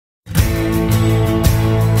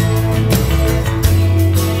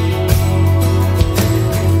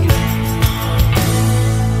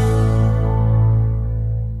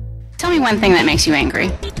one thing that makes you angry.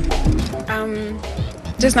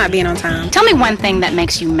 Just not being on time. Tell me one thing that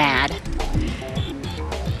makes you mad.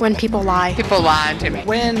 When people lie. People lying to me.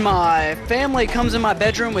 When my family comes in my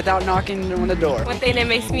bedroom without knocking on the door. One thing that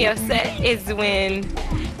makes me upset is when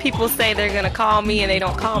people say they're gonna call me and they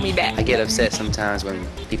don't call me back. I get upset sometimes when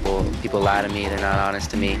people lie to me, they're not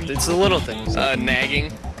honest to me. It's the little things.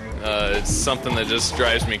 Nagging. It's something that just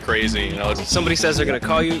drives me crazy. You know, Somebody says they're gonna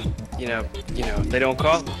call you, you know, they don't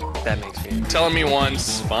call. That makes me. Telling me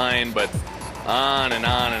once, fine, but on and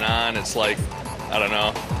on and on. It's like, I don't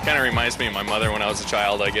know. Kind of reminds me of my mother when I was a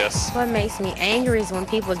child, I guess. What makes me angry is when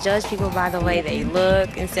people judge people by the way they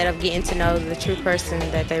look instead of getting to know the true person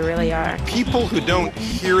that they really are. People who don't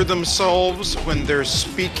hear themselves when they're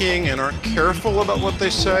speaking and aren't careful about what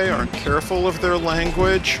they say, aren't careful of their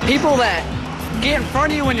language. People that get in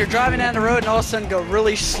front of you when you're driving down the road and all of a sudden go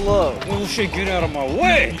really slow. Oh shit, get out of my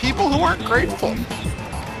way! People who aren't grateful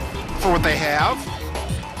for what they have.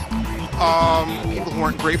 People who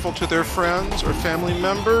aren't grateful to their friends or family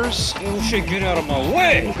members. Oh shit, get out of my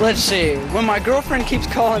way! Let's see, when my girlfriend keeps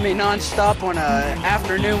calling me nonstop on an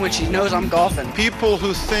afternoon when she knows I'm golfing. People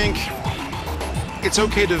who think it's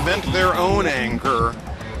okay to vent their own anger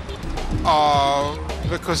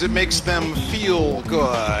because it makes them feel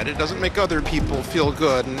good. It doesn't make other people feel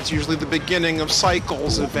good, and it's usually the beginning of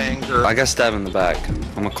cycles of anger. I got stabbed in the back.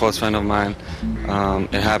 I'm a close friend of mine.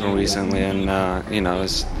 It happened recently, and you know,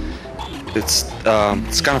 it's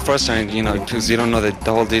kind of frustrating, you know, because you don't know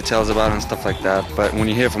the whole details about it and stuff like that. But when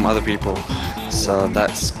you hear from other people, so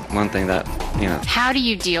that's one thing that, you know. How do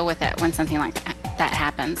you deal with it when something like that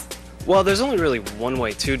happens? Well, there's only really one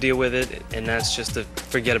way to deal with it, and that's just to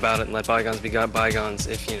forget about it and let bygones be bygones.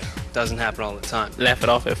 If you know, it doesn't happen all the time. Laugh it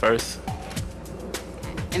off at first.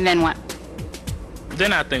 And then what?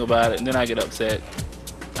 Then I think about it, and then I get upset.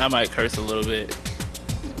 I might curse a little bit.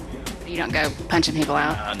 You don't go punching people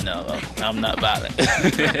out? No, I'm not violent.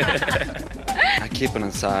 I keep it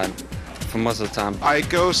inside for most of the time. I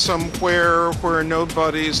go somewhere where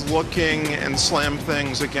nobody's looking and slam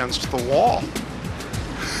things against the wall.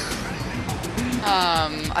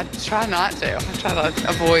 I try not to. I try to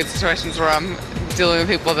avoid situations where I'm dealing with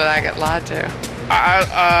people that I get lied to.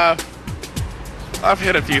 I've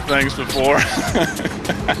hit a few things before.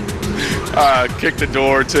 Kicked the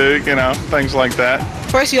door too, you know, things like that.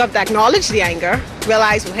 First, you have to acknowledge the anger,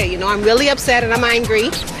 realize, well, hey, you know, I'm really upset and I'm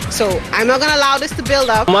angry, so I'm not going to allow this to build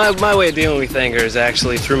up. My way of dealing with anger is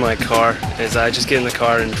actually through my car, is I just get in the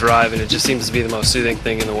car and drive, and it just seems to be the most soothing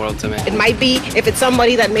thing in the world to me. It might be, if it's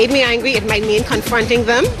somebody that made me angry, it might mean confronting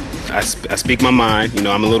them. I speak my mind. You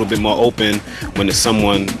know, I'm a little bit more open when it's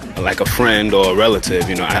someone like a friend or a relative.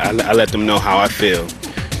 You know, I let them know how I feel.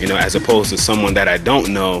 You know, as opposed to someone that I don't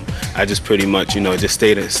know, I just pretty much, you know, just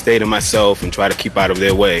stay to myself and try to keep out of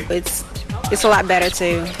their way. It's a lot better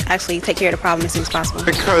to actually take care of the problem as soon as possible.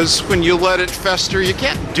 Because when you let it fester, you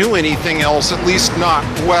can't do anything else, at least not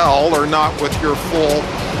well or not with your full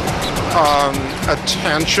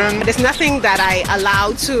attention. There's nothing that I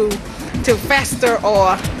allow to fester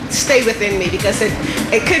or stay within me, because it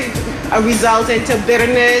could result into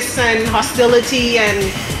bitterness and hostility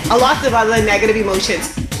and a lot of other negative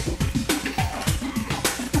emotions.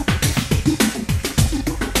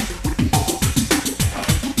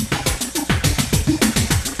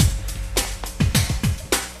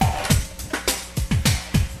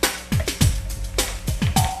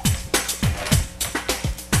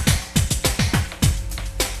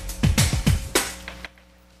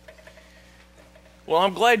 Well,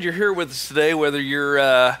 I'm glad you're here with us today, whether you're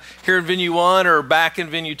here in Venue 1 or back in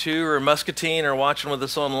Venue 2 or Muscatine or watching with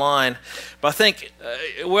us online. But I think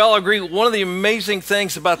we all agree one of the amazing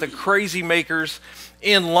things about the crazy makers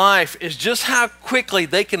in life is just how quickly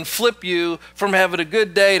they can flip you from having a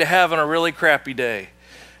good day to having a really crappy day.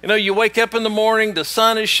 You know, you wake up in the morning, the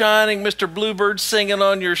sun is shining, Mr. Bluebird's singing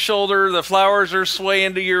on your shoulder, the flowers are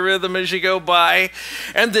swaying to your rhythm as you go by,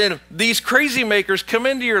 and then these crazy makers come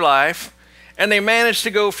into your life, and they manage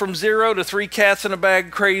to go from 0 to 3 cats in a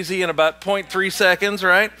bag crazy in about 0.3 seconds,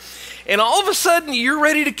 right? And all of a sudden, you're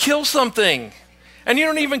ready to kill something, and you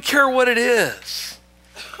don't even care what it is.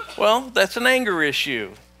 Well, that's an anger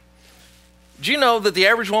issue. Do you know that the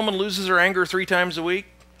average woman loses her anger 3 times a week?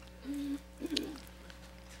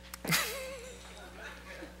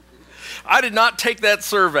 I did not take that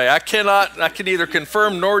survey. I can neither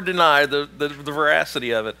confirm nor deny the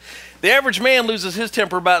veracity of it. The average man loses his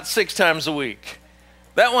temper about 6 times a week.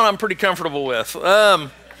 That one I'm pretty comfortable with.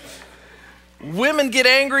 Women get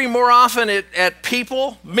angry more often at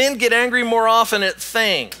people. Men get angry more often at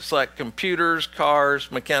things like computers, cars,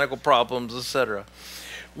 mechanical problems, etc.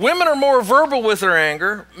 Women are more verbal with their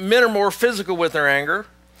anger. Men are more physical with their anger.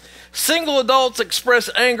 Single adults express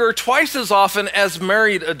anger twice as often as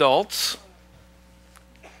married adults.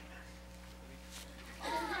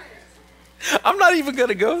 I'm not even going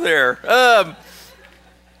to go there.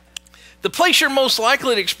 The place you're most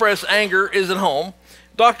likely to express anger is at home.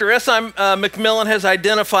 Dr. S.I. McMillan has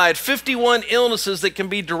identified 51 illnesses that can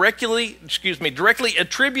be directly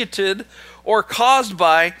attributed or caused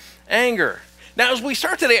by anger. Now, as we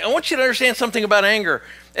start today, I want you to understand something about anger,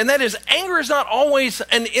 and that is anger is not always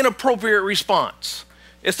an inappropriate response.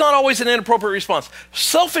 It's not always an inappropriate response.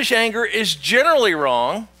 Selfish anger is generally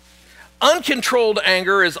wrong. Uncontrolled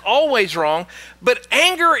anger is always wrong, but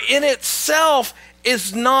anger in itself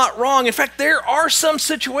is not wrong. In fact, there are some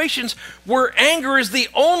situations where anger is the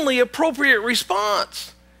only appropriate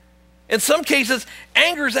response. In some cases,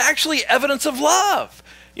 anger is actually evidence of love.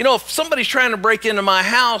 You know, if somebody's trying to break into my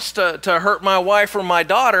house to hurt my wife or my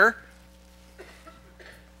daughter,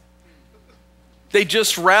 they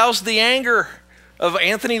just roused the anger of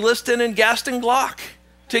Anthony Liston and Gaston Glock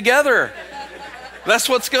together. That's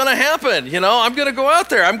what's going to happen. You know, I'm going to go out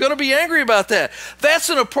there. I'm going to be angry about that. That's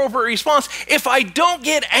an appropriate response. If I don't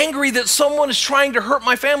get angry that someone is trying to hurt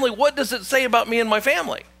my family, what does it say about me and my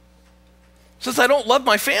family? It says I don't love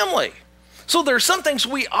my family. So there are some things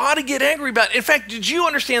we ought to get angry about. In fact, did you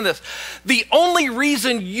understand this? The only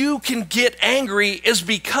reason you can get angry is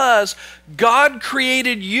because God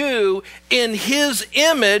created you in His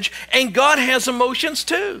image, and God has emotions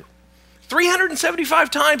too. 375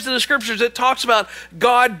 times in the scriptures it talks about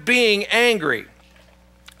God being angry.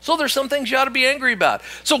 So there's some things you ought to be angry about.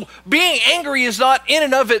 So being angry is not in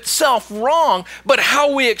and of itself wrong, but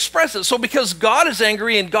how we express it. So because God is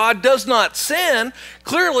angry and God does not sin,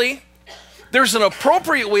 clearly there's an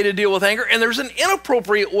appropriate way to deal with anger, and there's an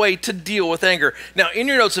inappropriate way to deal with anger. Now, in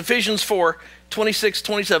your notes, Ephesians 4, 26,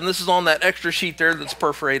 27, this is on that extra sheet there that's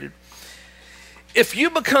perforated. If you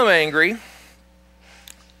become angry,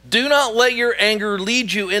 do not let your anger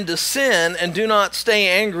lead you into sin, and do not stay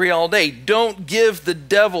angry all day. Don't give the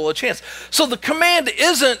devil a chance. So the command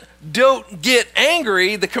isn't don't get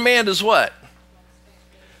angry. The command is what?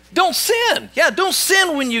 Don't sin. Yeah, don't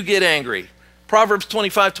sin when you get angry. Proverbs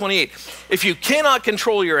 25, 28. If you cannot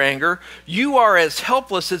control your anger, you are as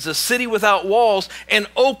helpless as a city without walls and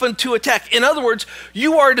open to attack. In other words,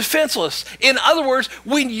 you are defenseless. In other words,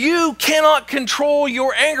 when you cannot control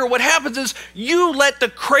your anger, what happens is you let the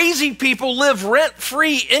crazy people live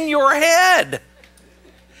rent-free in your head.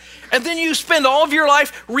 And then you spend all of your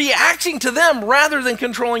life reacting to them rather than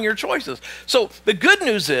controlling your choices. So the good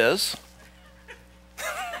news is,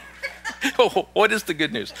 oh, what is the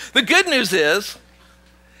good news? The good news is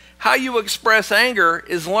how you express anger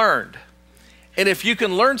is learned. And if you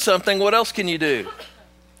can learn something, what else can you do?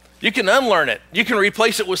 You can unlearn it. You can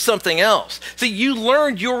replace it with something else. See, you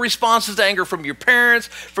learned your responses to anger from your parents,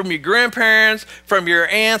 from your grandparents, from your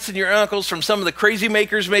aunts and your uncles, from some of the crazy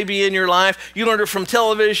makers maybe in your life. You learned it from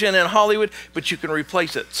television and Hollywood, but you can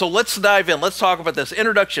replace it. So let's dive in. Let's talk about this.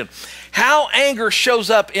 Introduction. How anger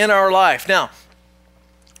shows up in our life. Now,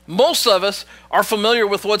 most of us are familiar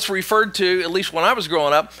with what's referred to, at least when I was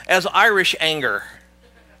growing up, as Irish anger,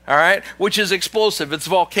 all right, which is explosive. It's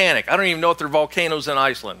volcanic. I don't even know if there are volcanoes in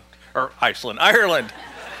Ireland.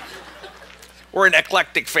 We're an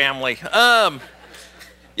eclectic family.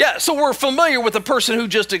 Yeah, so we're familiar with a person who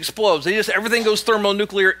just explodes. Everything goes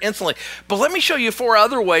thermonuclear instantly. But let me show you 4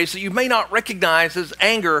 other ways that you may not recognize as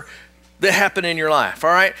anger that happen in your life,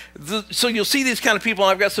 all right? So you'll see these kind of people,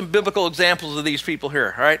 and I've got some biblical examples of these people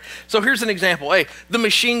here, all right? So here's an example. Hey, the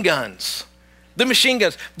machine guns. The machine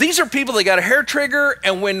guns. These are people that got a hair trigger,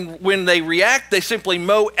 and when they react, they simply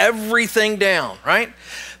mow everything down, right?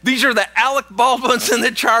 These are the Alec Baldwins and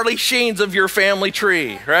the Charlie Sheens of your family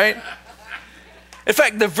tree, right? In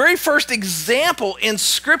fact, the very first example in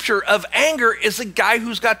Scripture of anger is a guy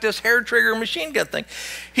who's got this hair trigger machine gun thing.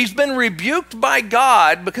 He's been rebuked by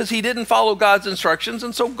God because he didn't follow God's instructions,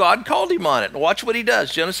 and so God called him on it. And watch what he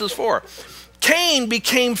does, Genesis 4. Cain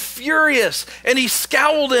became furious, and he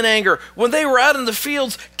scowled in anger. When they were out in the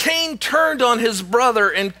fields, Cain turned on his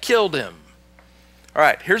brother and killed him. All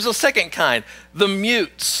right, here's the second kind, the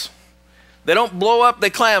mutes. They don't blow up,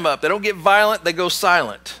 they clam up. They don't get violent, they go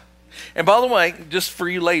silent. And by the way, just for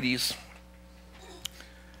you ladies,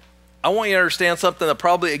 I want you to understand something that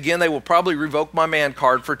probably, again, they will probably revoke my man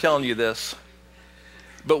card for telling you this.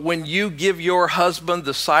 But when you give your husband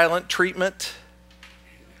the silent treatment,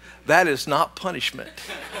 that is not punishment.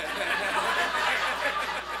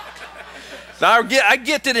 Now, I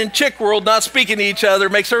get that in chick world, not speaking to each other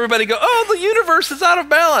makes everybody go, oh, the universe is out of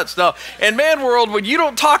balance. No, in man world, when you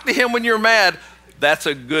don't talk to him when you're mad, That's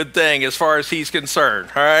a good thing as far as he's concerned.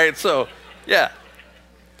 All right, so yeah.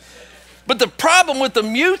 But the problem with the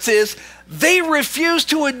mutes is they refuse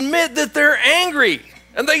to admit that they're angry.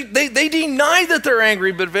 And they deny that they're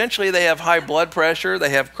angry, but eventually they have high blood pressure, they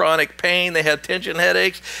have chronic pain, they have tension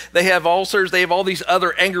headaches, they have ulcers, they have all these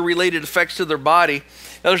other anger-related effects to their body.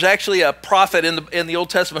 Now, there's actually a prophet in the Old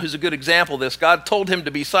Testament who's a good example of this. God told him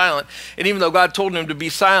to be silent, and even though God told him to be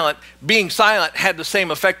silent, being silent had the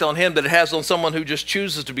same effect on him that it has on someone who just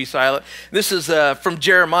chooses to be silent. This is from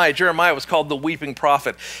Jeremiah. Jeremiah was called the weeping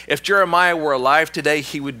prophet. If Jeremiah were alive today,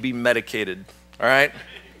 he would be medicated, all right?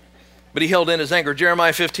 But he held in his anger.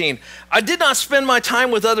 Jeremiah 15, I did not spend my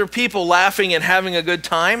time with other people laughing and having a good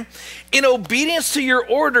time. In obedience to your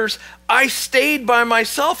orders, I stayed by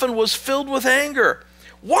myself and was filled with anger.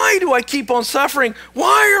 Why do I keep on suffering?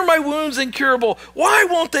 Why are my wounds incurable? Why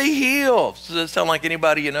won't they heal? Does that sound like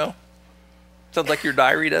anybody you know? Sounds like your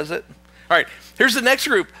diary, does it? All right, here's the next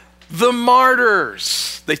group. The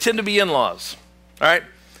martyrs. They tend to be in-laws. All right,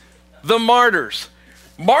 the martyrs.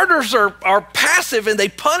 Martyrs are passive and they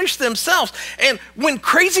punish themselves. And when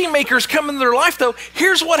crazy makers come in their life, though,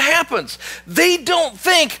 here's what happens. They don't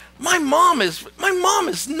think, my mom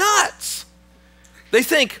is nuts. They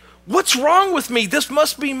think, what's wrong with me? This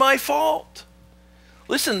must be my fault.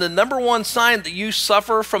 Listen, the number one sign that you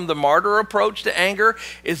suffer from the martyr approach to anger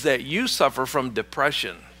is that you suffer from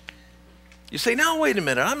depression. You say, no, wait a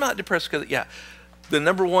minute, I'm not depressed because, yeah. The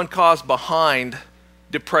number one cause behind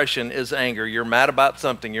depression is anger. You're mad about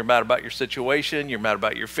something. You're mad about your situation. You're mad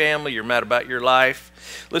about your family. You're mad about your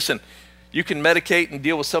life. Listen, you can medicate and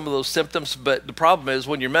deal with some of those symptoms, but the problem is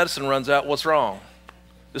when your medicine runs out, what's wrong?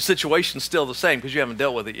 The situation's still the same because you haven't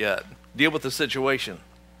dealt with it yet. Deal with the situation,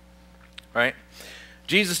 right?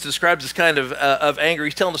 Jesus describes this kind of anger.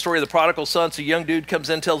 He's telling the story of the prodigal son. So a young dude comes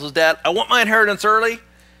in, tells his dad, I want my inheritance early.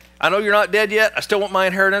 I know you're not dead yet. I still want my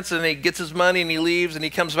inheritance. And he gets his money and he leaves and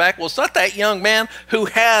he comes back. Well, it's not that young man who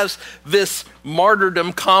has this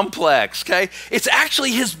martyrdom complex, okay? It's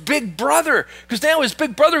actually his big brother. Because now his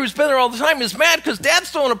big brother, who's been there all the time, is mad because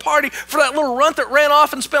dad's throwing a party for that little runt that ran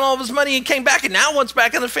off and spent all of his money and came back and now wants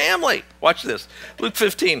back in the family. Watch this. Luke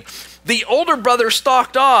 15. The older brother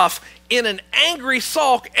stalked off in an angry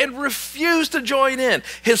sulk and refused to join in.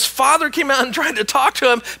 His father came out and tried to talk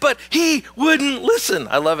to him, but he wouldn't listen.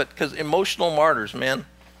 I love it because emotional martyrs, man.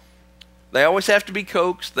 They always have to be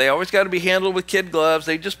coaxed. They always got to be handled with kid gloves.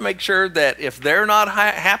 They just make sure that if they're not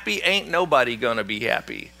happy, ain't nobody going to be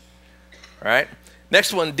happy. All right?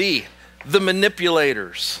 Next one, D, the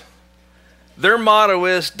manipulators. Their motto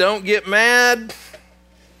is, don't get mad,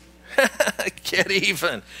 get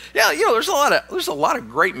even. Yeah, you know, there's a lot of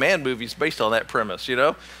great man movies based on that premise, you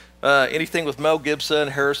know. Anything with Mel Gibson,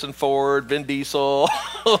 Harrison Ford, Vin Diesel,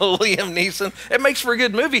 Liam Neeson. It makes for a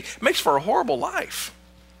good movie. It makes for a horrible life.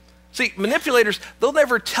 See, manipulators, they'll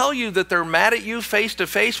never tell you that they're mad at you face to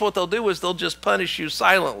face. What they'll do is they'll just punish you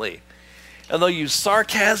silently. And they'll use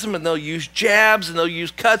sarcasm and they'll use jabs and they'll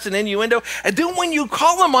use cuts and innuendo. And then when you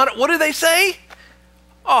call them on it, what do they say?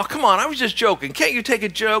 Oh, come on, I was just joking. Can't you take a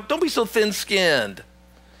joke? Don't be so thin-skinned.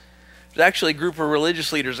 There's actually a group of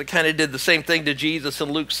religious leaders that kind of did the same thing to Jesus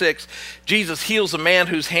in Luke 6. Jesus heals a man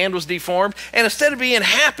whose hand was deformed, and instead of being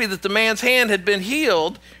happy that the man's hand had been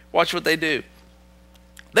healed, watch what they do.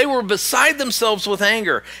 They were beside themselves with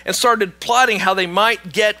anger and started plotting how they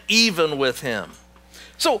might get even with him.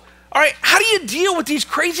 So, all right, how do you deal with these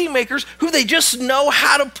crazy makers who they just know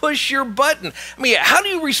how to push your button? I mean, how do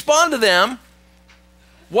you respond to them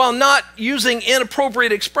while not using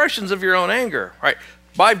inappropriate expressions of your own anger? All right,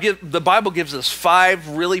 the Bible gives us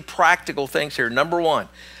 5 really practical things here. Number 1,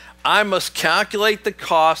 I must calculate the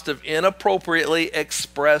cost of inappropriately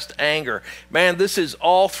expressed anger. Man, this is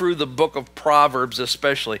all through the book of Proverbs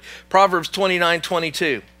especially. Proverbs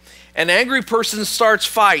 29:22. An angry person starts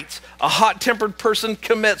fights. A hot-tempered person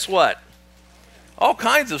commits what? All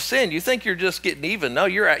kinds of sin. You think you're just getting even. No,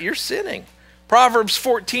 you're sinning. Proverbs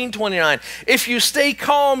 14:29. If you stay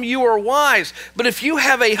calm, you are wise. But if you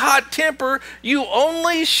have a hot temper, you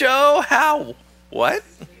only show how. What?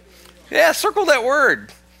 Yeah, circle that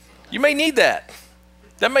word. You may need that.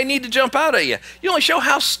 That may need to jump out at you. You only show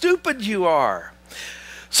how stupid you are.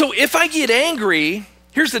 So if I get angry,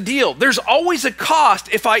 here's the deal. There's always a cost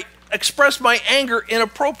if I express my anger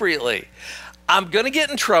inappropriately. I'm going to get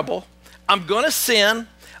in trouble. I'm going to sin.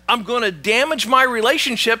 I'm going to damage my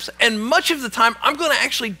relationships, and much of the time, I'm going to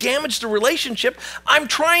actually damage the relationship I'm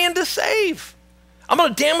trying to save. I'm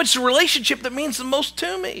going to damage the relationship that means the most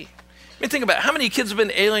to me. I mean, think about it. How many kids have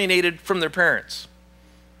been alienated from their parents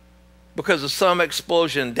because of some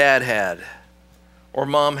explosion dad had or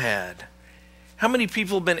mom had? How many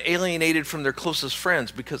people have been alienated from their closest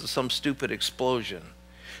friends because of some stupid explosion?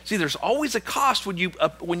 See, there's always a cost when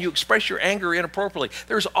you express your anger inappropriately.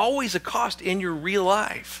 There's always a cost in your real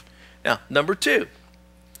life. Now, number 2,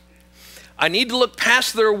 I need to look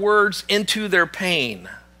past their words into their pain.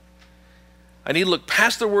 I need to look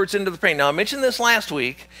past their words into the pain. Now, I mentioned this last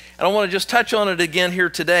week, and I want to just touch on it again here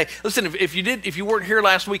today. Listen, if you weren't here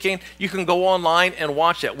last weekend, you can go online and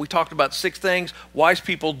watch that. We talked about 6 things wise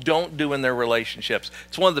people don't do in their relationships.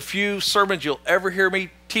 It's one of the few sermons you'll ever hear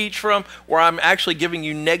me teach from where I'm actually giving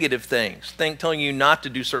you negative things, telling you not to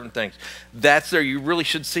do certain things. That's there. You really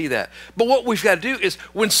should see that. But what we've got to do is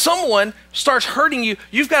when someone starts hurting you,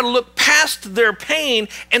 you've got to look past their pain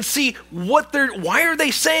and see why are they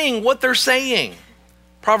saying what they're saying.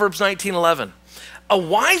 Proverbs 19:11. A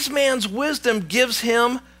wise man's wisdom gives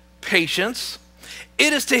him patience.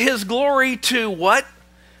 It is to his glory to what?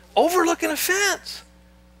 Overlook an offense.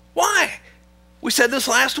 Why? We said this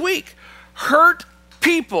last week. Hurt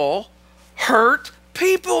people hurt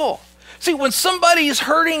people. See, when somebody's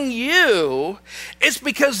hurting you, it's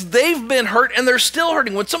because they've been hurt and they're still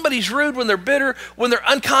hurting. When somebody's rude, when they're bitter, when they're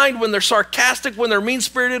unkind, when they're sarcastic, when they're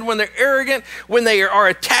mean-spirited, when they're arrogant, when they are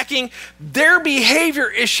attacking, their behavior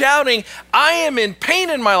is shouting, I am in pain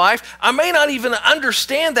in my life. I may not even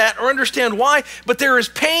understand that or understand why, but there is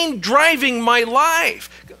pain driving my life.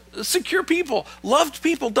 Secure people, loved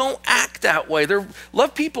people don't act that way.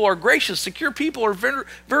 Loved people are gracious. Secure people are very,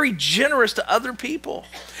 very generous to other people.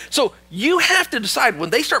 So you have to decide when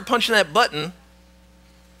they start punching that button,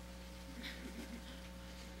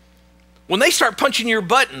 when they start punching your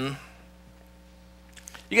button,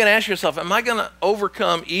 you got to ask yourself, am I going to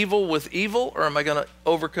overcome evil with evil or am I going to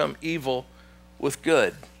overcome evil with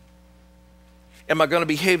good? Am I going to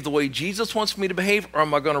behave the way Jesus wants me to behave or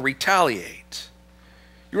am I going to retaliate?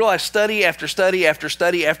 You realize study after study after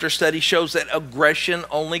study after study shows that aggression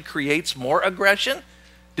only creates more aggression?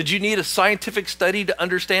 Did you need a scientific study to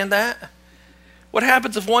understand that? What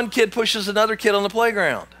happens if one kid pushes another kid on the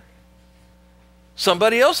playground?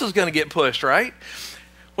 Somebody else is going to get pushed, right?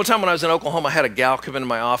 One time when I was in Oklahoma, I had a gal come into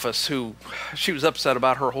my office who, she was upset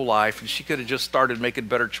about her whole life, and she could have just started making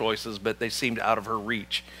better choices, but they seemed out of her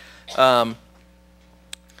reach. And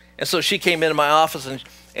so she came into my office,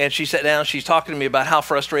 and she sat down, she's talking to me about how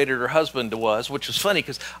frustrated her husband was, which was funny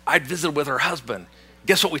because I'd visited with her husband.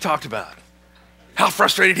 Guess what we talked about? How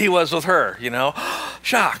frustrated he was with her, you know?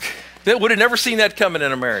 Shock. They would have never seen that coming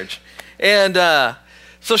in a marriage. And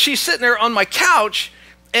so she's sitting there on my couch,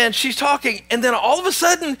 and she's talking, and then all of a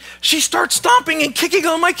sudden, she starts stomping and kicking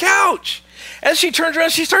on my couch. As she turns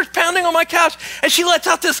around, she starts pounding on my couch, and she lets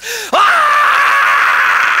out this, ah!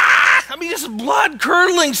 I mean, this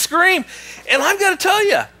blood-curdling scream. And I've got to tell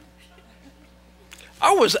you,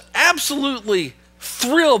 I was absolutely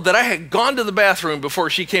thrilled that I had gone to the bathroom before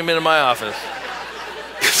she came into my office.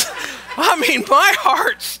 I mean, my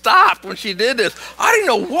heart stopped when she did this. I didn't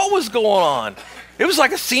know what was going on. It was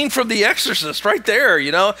like a scene from The Exorcist right there,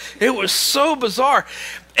 you know? It was so bizarre.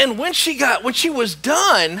 And when she was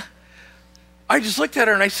done, I just looked at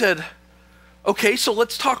her and I said, okay, so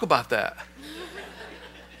let's talk about that.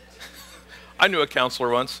 I knew a counselor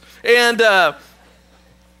once. And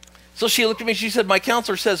so she looked at me, she said, my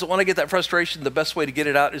counselor says that when I get that frustration, the best way to get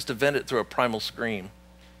it out is to vent it through a primal scream.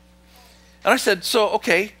 And I said, so,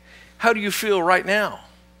 okay, how do you feel right now?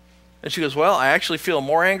 And she goes, well, I actually feel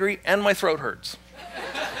more angry and my throat hurts.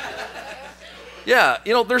 Yeah,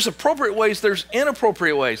 you know, there's appropriate ways, there's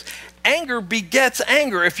inappropriate ways. Anger begets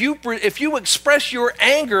anger. If you express your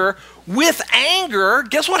anger with anger,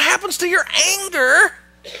 guess what happens to your anger?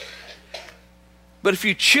 But if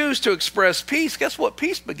you choose to express peace, guess what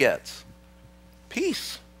peace begets?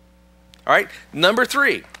 Peace. All right, number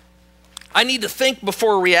 3, I need to think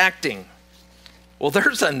before reacting. Well,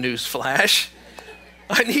 there's a news flash.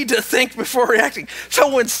 I need to think before reacting.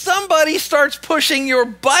 So when somebody starts pushing your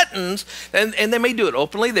buttons, and they may do it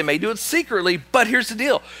openly, they may do it secretly, but here's the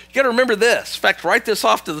deal. You got to remember this. In fact, write this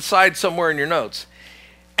off to the side somewhere in your notes.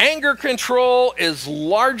 Anger control is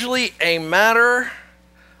largely a matter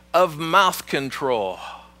of mouth control.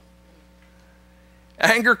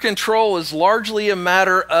 Anger control is largely a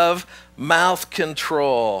matter of mouth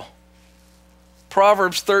control.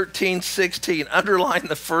 Proverbs 13:16, underline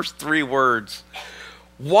the first 3 words.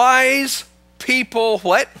 Wise people,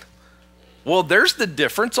 what? Well, there's the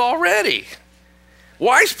difference already.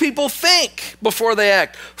 Wise people think before they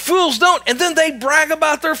act. Fools don't, and then they brag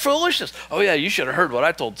about their foolishness. Oh yeah, you should have heard what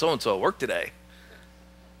I told so-and-so at work today.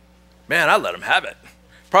 Man, I let them have it.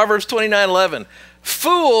 Proverbs 29:11.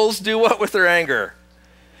 Fools do what with their anger?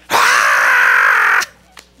 Ah!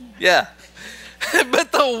 Yeah.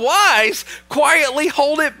 but the wise quietly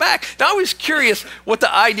hold it back. Now, I was curious what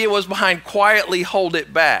the idea was behind quietly hold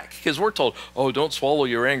it back, because we're told, oh, don't swallow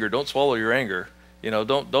your anger, don't swallow your anger. You know,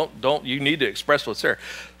 don't, you need to express what's there.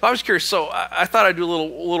 So I was curious, so I thought I'd do a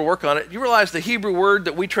little work on it. You realize the Hebrew word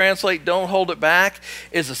that we translate don't hold it back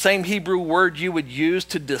is the same Hebrew word you would use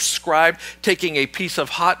to describe taking a piece of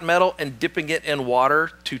hot metal and dipping it in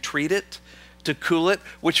water to treat it, to cool it,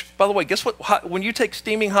 which, by the way, guess what? When you take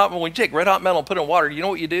when you take red hot metal and put it in water, you know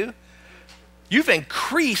what you do? You've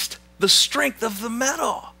increased the strength of the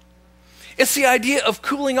metal. It's the idea of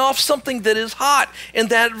cooling off something that is hot in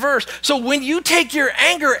that verse. So when you take your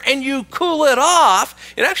anger and you cool it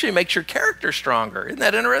off, it actually makes your character stronger. Isn't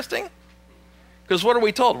that interesting? Because what are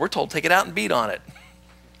we told? We're told take it out and beat on it.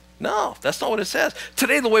 No, that's not what it says.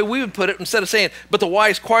 Today, the way we would put it, instead of saying, but the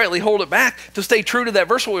wise quietly hold it back, to stay true to that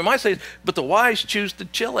verse, what we might say is, but the wise choose to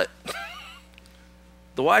chill it.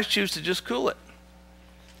 The wise choose to just cool it.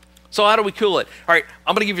 So how do we cool it? All right,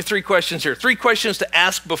 I'm going to give you 3 questions here. 3 questions to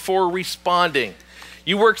ask before responding.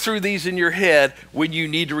 You work through these in your head when you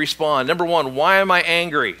need to respond. Number 1, why am I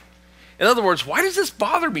angry? In other words, why does this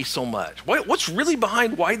bother me so much? What's really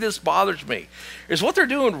behind why this bothers me? Is what they're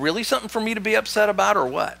doing really something for me to be upset about, or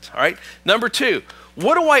what? All right. Number 2,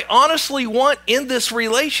 what do I honestly want in this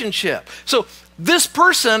relationship? So this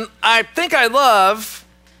person I think I love,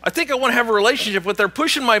 I think I want to have a relationship with, they're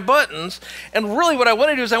pushing my buttons, and really what I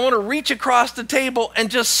want to do is I want to reach across the table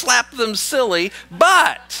and just slap them silly,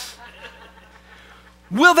 but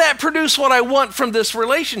will that produce what I want from this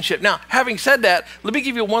relationship? Now, having said that, let me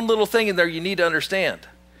give you one little thing in there you need to understand.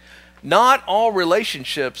 Not all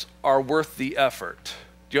relationships are worth the effort.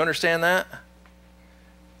 Do you understand that?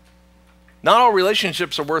 Not all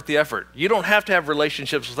relationships are worth the effort. You don't have to have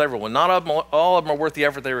relationships with everyone. Not all of them are worth the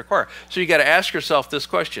effort they require. So you got to ask yourself this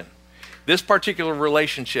question. This particular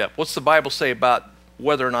relationship, what's the Bible say about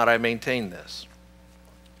whether or not I maintain this?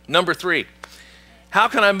 Number 3, how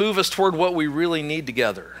can I move us toward what we really need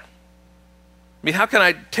together? I mean, how can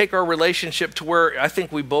I take our relationship to where I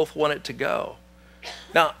think we both want it to go?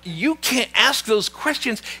 Now, you can't ask those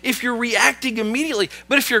questions if you're reacting immediately.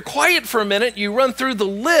 But if you're quiet for a minute, you run through the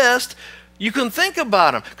list, you can think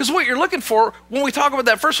about them. Because what you're looking for, when we talk about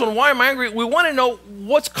that first one, why am I angry? We want to know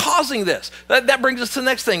what's causing this. That brings us to the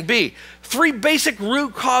next thing, B. 3 basic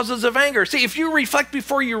root causes of anger. See, if you reflect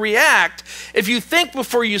before you react, if you think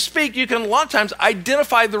before you speak, you can a lot of times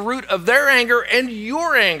identify the root of their anger and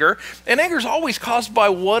your anger. And anger is always caused by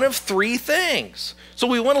one of 3 things. So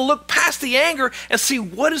we want to look past the anger and see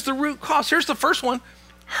what is the root cause. Here's the first one,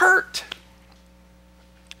 hurt.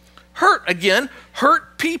 Hurt, again,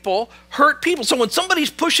 hurt people. So when somebody's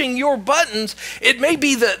pushing your buttons, it may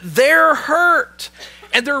be that they're hurt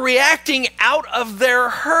and they're reacting out of their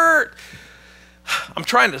hurt.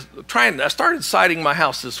 I started siding my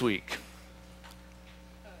house this week.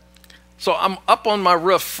 So I'm up on my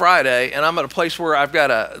roof Friday, and I'm at a place where I've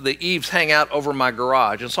got the eaves hang out over my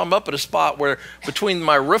garage. And so I'm up at a spot where between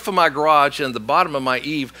my roof of my garage and the bottom of my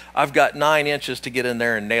eave, I've got 9 inches to get in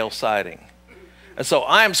there and nail siding. And so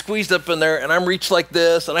I'm squeezed up in there, and I'm reached like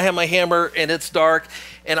this, and I have my hammer, and it's dark,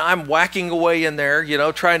 and I'm whacking away in there, you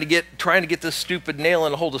know, trying to get this stupid nail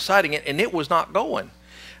in a hold of siding it, and it was not going.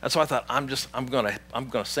 And so I thought, I'm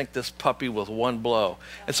gonna sink this puppy with one blow.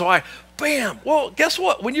 And so bam. Well, guess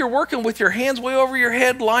what? When you're working with your hands way over your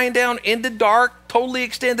head, lying down in the dark, totally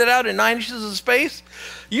extended out in 9 inches of space,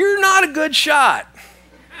 you're not a good shot.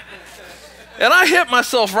 And I hit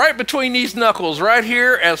myself right between these knuckles right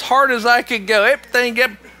here as hard as I could go.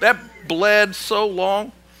 That bled so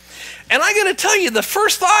long. And I got to tell you, the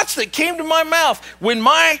first thoughts that came to my mouth when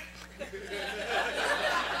my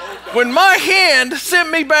hand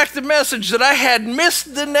sent me back the message that I had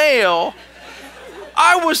missed the nail,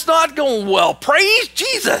 I was not going, well, praise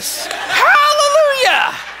Jesus.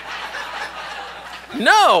 Hallelujah.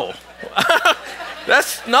 No,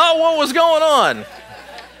 that's not what was going on.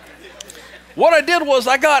 What I did was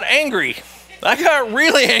I got angry. I got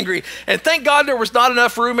really angry. And thank God there was not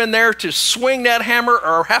enough room in there to swing that hammer,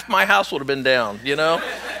 or half my house would have been down, you know?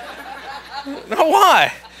 Now,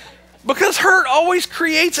 why? Because hurt always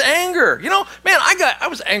creates anger. You know, man, I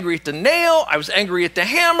was angry at the nail. I was angry at the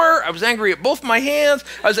hammer. I was angry at both my hands.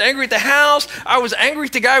 I was angry at the house. I was angry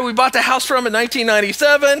at the guy we bought the house from in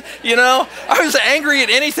 1997. You know, I was angry at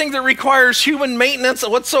anything that requires human maintenance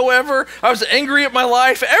whatsoever. I was angry at my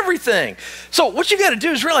life, everything. So what you got to do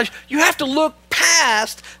is realize you have to look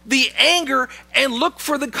past the anger and look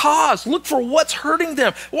for the cause. Look for what's hurting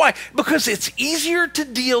them. Why? Because it's easier to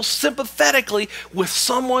deal sympathetically with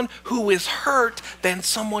someone who is hurt than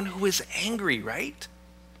someone who is angry, right?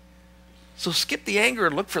 So skip the anger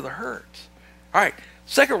and look for the hurt. All right,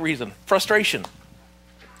 second reason, frustration.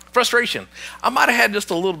 Frustration. I might have had just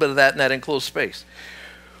a little bit of that in that enclosed space.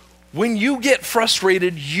 When you get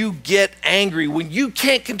frustrated, you get angry. When you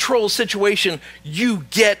can't control a situation, you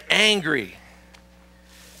get angry.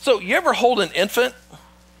 So you ever hold an infant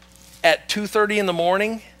at 2:30 in the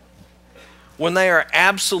morning when they are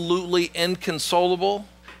absolutely inconsolable?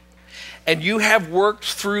 And you have worked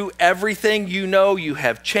through everything you know. You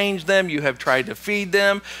have changed them. You have tried to feed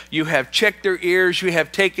them. You have checked their ears. You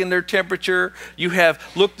have taken their temperature. You have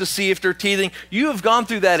looked to see if they're teething. You have gone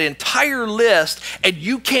through that entire list, and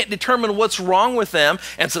you can't determine what's wrong with them.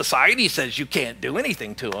 And society says you can't do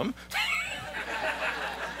anything to them.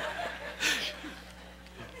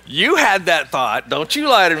 You had that thought. Don't you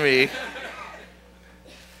lie to me.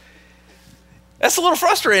 That's a little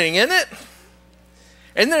frustrating, isn't it?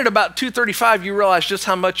 And then at about 2:35, you realize just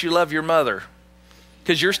how much you love your mother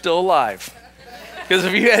because you're still alive. Because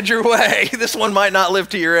if you had your way, this one might not live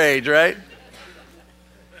to your age, right?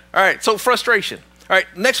 All right, so frustration. All right,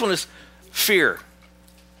 next one is fear.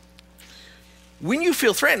 When you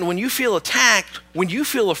feel threatened, when you feel attacked, when you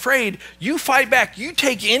feel afraid, you fight back. You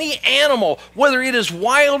take any animal, whether it is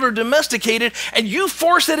wild or domesticated, and you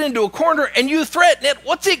force it into a corner and you threaten it.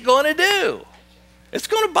 What's it going to do? It's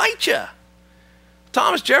going to bite you.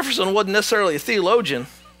 Thomas Jefferson wasn't necessarily a theologian,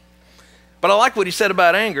 but I like what he said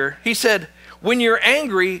about anger. He said, when you're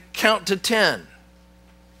angry, count to 10.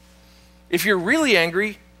 If you're really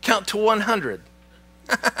angry, count to 100.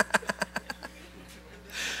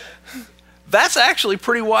 That's actually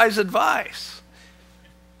pretty wise advice.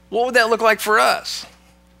 What would that look like for us?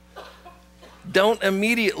 Don't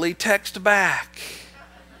immediately text back.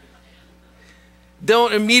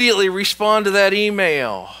 Don't immediately respond to that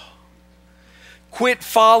email. Quit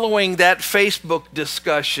following that Facebook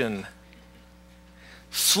discussion.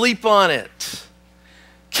 Sleep on it.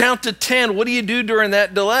 Count to 10. What do you do during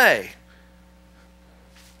that delay?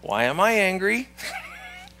 Why am I angry?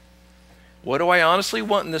 What do I honestly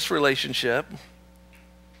want in this relationship?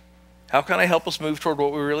 How can I help us move toward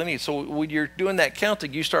what we really need? So when you're doing that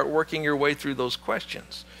counting, you start working your way through those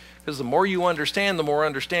questions. Because the more you understand, the more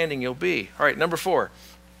understanding you'll be. All right, number 4.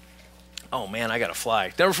 Oh man, I got to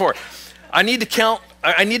fly. Number 4. I need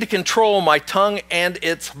to control my tongue and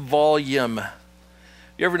its volume.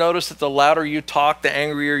 You ever notice that the louder you talk, the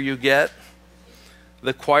angrier you get?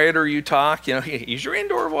 The quieter you talk, use your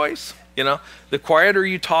indoor voice. The quieter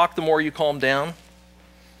you talk, the more you calm down.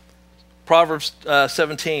 Proverbs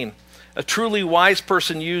 17. A truly wise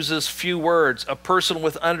person uses few words. A person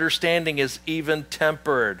with understanding is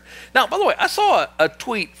even-tempered. Now, by the way, I saw a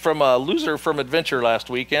tweet from a loser from Adventure last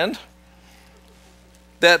weekend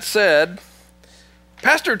that said,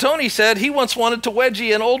 Pastor Tony said he once wanted to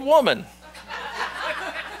wedgie an old woman.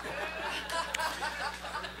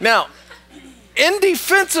 Now, in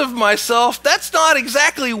defense of myself, that's not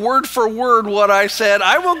exactly word for word what I said.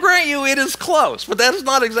 I will grant you it is close, but that is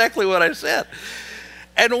not exactly what I said.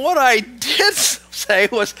 And what I did say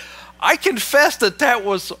was, I confess that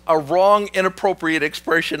was a wrong, inappropriate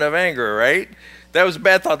expression of anger, right? That was a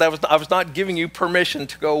bad thought. I was not giving you permission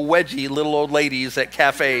to go wedgie little old ladies at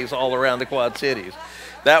cafes all around the Quad Cities.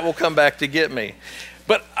 That will come back to get me.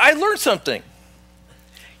 But I learned something.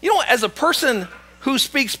 As a person who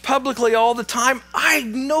speaks publicly all the time, I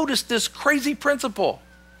noticed this crazy principle.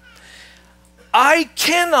 I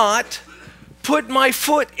cannot put my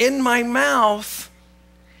foot in my mouth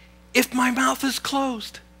if my mouth is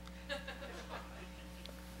closed.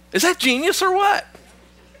 Is that genius or what?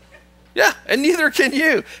 Yeah, and neither can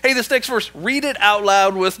you. Hey, this next verse, read it out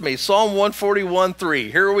loud with me. Psalm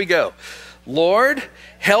 141:3. Here we go. Lord,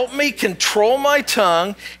 help me control my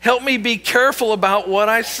tongue. Help me be careful about what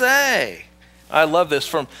I say. I love this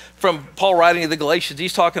from Paul writing to the Galatians.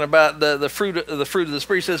 He's talking about the fruit of the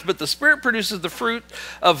Spirit. He says, but the Spirit produces the fruit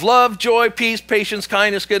of love, joy, peace, patience,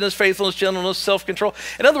 kindness, goodness, faithfulness, gentleness, self-control.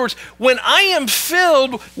 In other words, when I am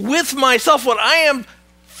filled with myself, when I am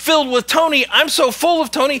filled with Tony, I'm so full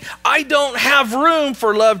of Tony, I don't have room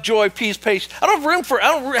for love, joy, peace, patience. I don't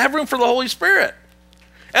have room for the Holy Spirit.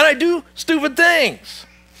 And I do stupid things.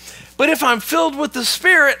 But if I'm filled with the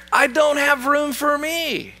Spirit, I don't have room for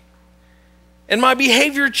me. And my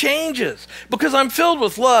behavior changes because I'm filled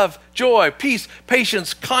with love, joy, peace,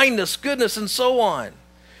 patience, kindness, goodness, and so on.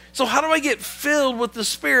 So how do I get filled with the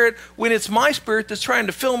Spirit when it's my spirit that's trying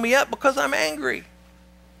to fill me up because I'm angry?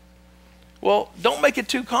 Well, don't make it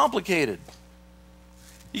too complicated.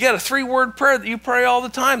 You got a 3-word prayer that you pray all the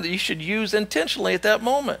time that you should use intentionally at that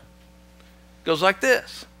moment. It goes like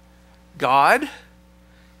this. God,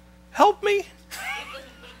 help me.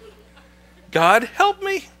 God, help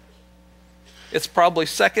me. It's probably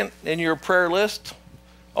second in your prayer list,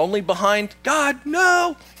 only behind God,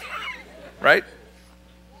 no. Right?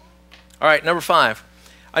 All right, number 5.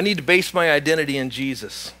 I need to base my identity in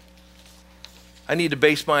Jesus. I need to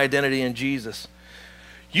base my identity in Jesus.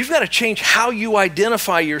 You've got to change how you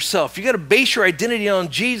identify yourself. You've got to base your identity on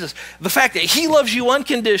Jesus. The fact that he loves you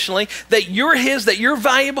unconditionally, that you're his, that you're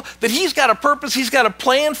valuable, that he's got a purpose, he's got a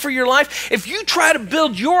plan for your life. If you try to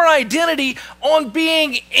build your identity on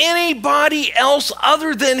being anybody else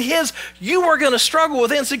other than his, you are going to struggle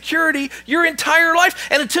with insecurity your entire life.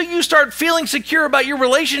 And until you start feeling secure about your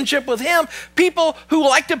relationship with him, people who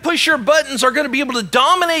like to push your buttons are going to be able to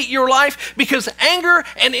dominate your life, because anger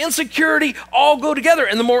and insecurity all go together.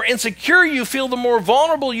 And the more insecure you feel, the more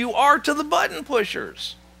vulnerable you are to the button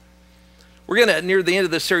pushers. We're going to, near the end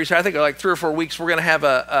of this series, I think like 3 or 4 weeks, we're going to have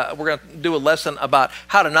we're going to do a lesson about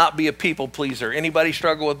how to not be a people pleaser. Anybody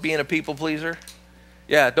struggle with being a people pleaser?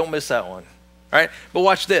 Yeah, don't miss that one. All right, but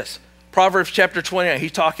watch this. Proverbs chapter 29,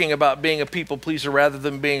 he's talking about being a people pleaser rather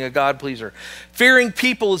than being a God pleaser. Fearing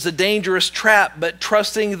people is a dangerous trap, but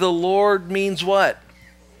trusting the Lord means what?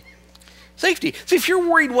 Safety. See, if you're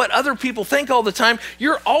worried what other people think all the time,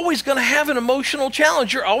 you're always going to have an emotional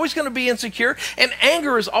challenge. You're always going to be insecure, and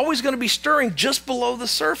anger is always going to be stirring just below the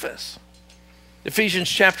surface. Ephesians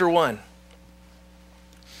chapter 1.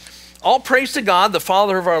 All praise to God, the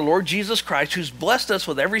Father of our Lord Jesus Christ, who's blessed us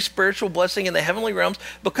with every spiritual blessing in the heavenly realms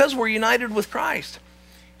because we're united with Christ.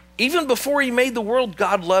 Even before he made the world,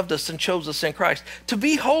 God loved us and chose us in Christ to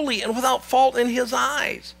be holy and without fault in his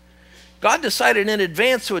eyes. God decided in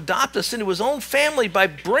advance to adopt us into his own family by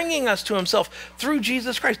bringing us to himself through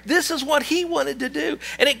Jesus Christ. This is what he wanted to do,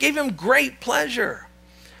 and it gave him great pleasure.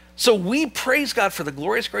 So we praise God for the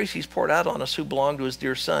glorious grace he's poured out on us who belong to his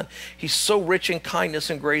dear Son. He's so rich in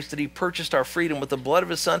kindness and grace that he purchased our freedom with the blood of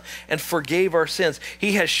his Son and forgave our sins.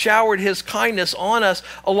 He has showered his kindness on us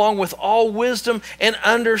along with all wisdom and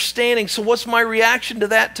understanding. So what's my reaction to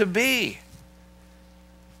that to be?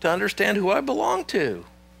 To understand who I belong to.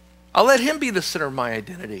 I'll let him be the center of my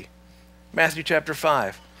identity. Matthew chapter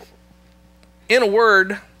 5. In a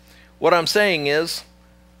word, what I'm saying is,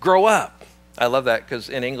 grow up. I love that because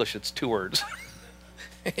in English it's 2 words.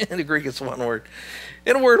 In the Greek it's 1 word.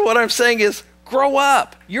 In a word, what I'm saying is, grow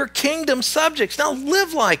up. You're kingdom subjects. Now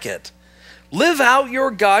live like it. Live out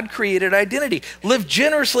your God-created identity. Live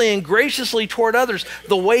generously and graciously toward others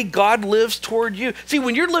the way God lives toward you. See,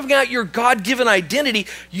 when you're living out your God-given identity,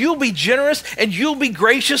 you'll be generous and you'll be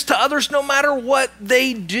gracious to others no matter what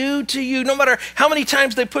they do to you, no matter how many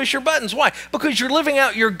times they push your buttons. Why? Because you're living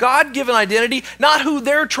out your God-given identity, not who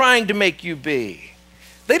they're trying to make you be.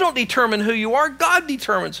 They don't determine who you are. God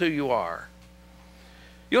determines who you are.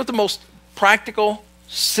 You know what the most practical,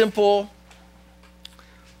 simple,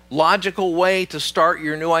 logical way to start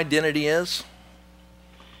your new identity is?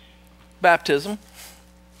 Baptism.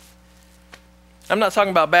 I'm not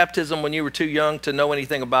talking about baptism when you were too young to know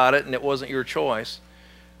anything about it and it wasn't your choice.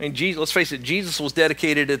 I mean, Jesus, let's face it, Jesus was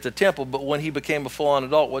dedicated at the temple, but when he became a full-on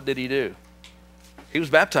adult, what did he do? He was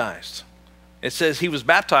baptized. It says he was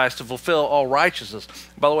baptized to fulfill all righteousness.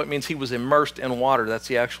 By the way, it means he was immersed in water. That's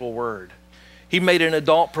the actual word. He made an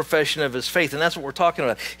adult profession of his faith, and that's what we're talking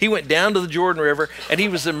about. He went down to the Jordan River, and he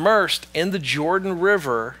was immersed in the Jordan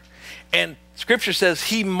River, and Scripture says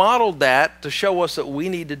he modeled that to show us that we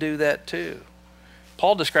need to do that too.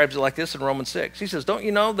 Paul describes it like this in Romans 6. He says, don't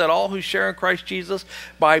you know that all who share in Christ Jesus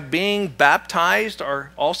by being baptized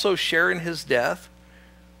are also sharing his death?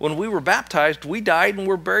 When we were baptized, we died and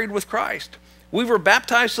were buried with Christ. We were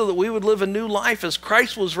baptized so that we would live a new life as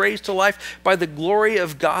Christ was raised to life by the glory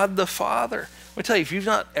of God the Father. Let me tell you, if you've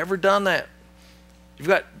not ever done that, you've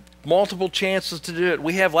got multiple chances to do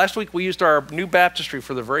it. Last week we used our new baptistry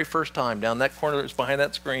for the very first time down that corner that's behind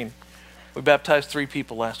that screen. We baptized 3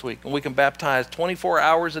 people last week, and we can baptize 24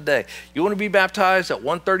 hours a day. You want to be baptized at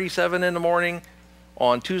 1:37 in the morning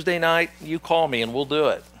on Tuesday night, you call me and we'll do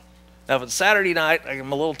it. Now if it's Saturday night,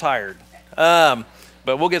 I'm a little tired.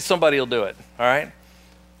 But we'll get somebody who'll do it, all right?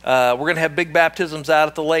 We're going to have big baptisms out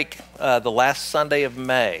at the lake the last Sunday of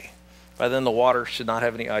May. By then, the water should not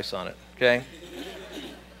have any ice on it, okay?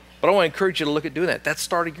 But I want to encourage you to look at doing that. That's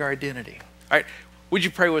starting your identity. All right, would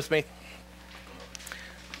you pray with me?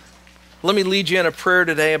 Let me lead you in a prayer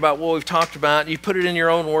today about what we've talked about. You put it in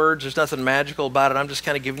your own words. There's nothing magical about it. I'm just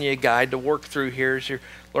kind of giving you a guide to work through here as you're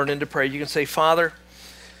learning to pray. You can say, Father,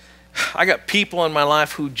 I got people in my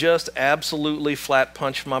life who just absolutely flat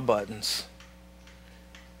punch my buttons.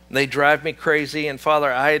 They drive me crazy, and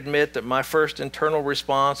Father, I admit that my first internal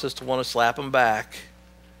response is to want to slap them back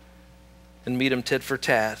and meet them tit for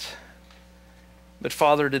tat. But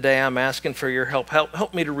Father, today I'm asking for your help.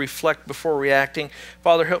 Help me to reflect before reacting.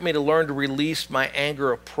 Father, help me to learn to release my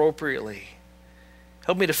anger appropriately.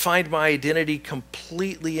 Help me to find my identity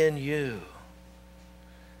completely in you.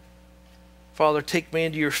 Father, take me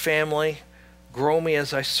into your family. Grow me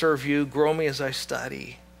as I serve you. Grow me as I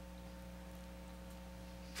study.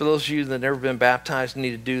 For those of you that have never been baptized and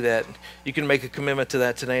need to do that, you can make a commitment to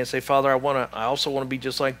that today and say, Father, I also want to be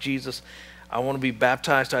just like Jesus. I want to be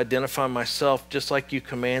baptized to identify myself just like you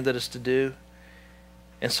commanded us to do.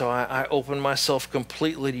 And so I open myself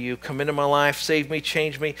completely to you. Come into my life, save me,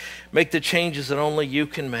 change me, make the changes that only you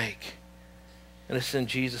can make. And it's in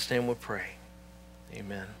Jesus' name we pray.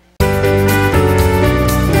 Amen.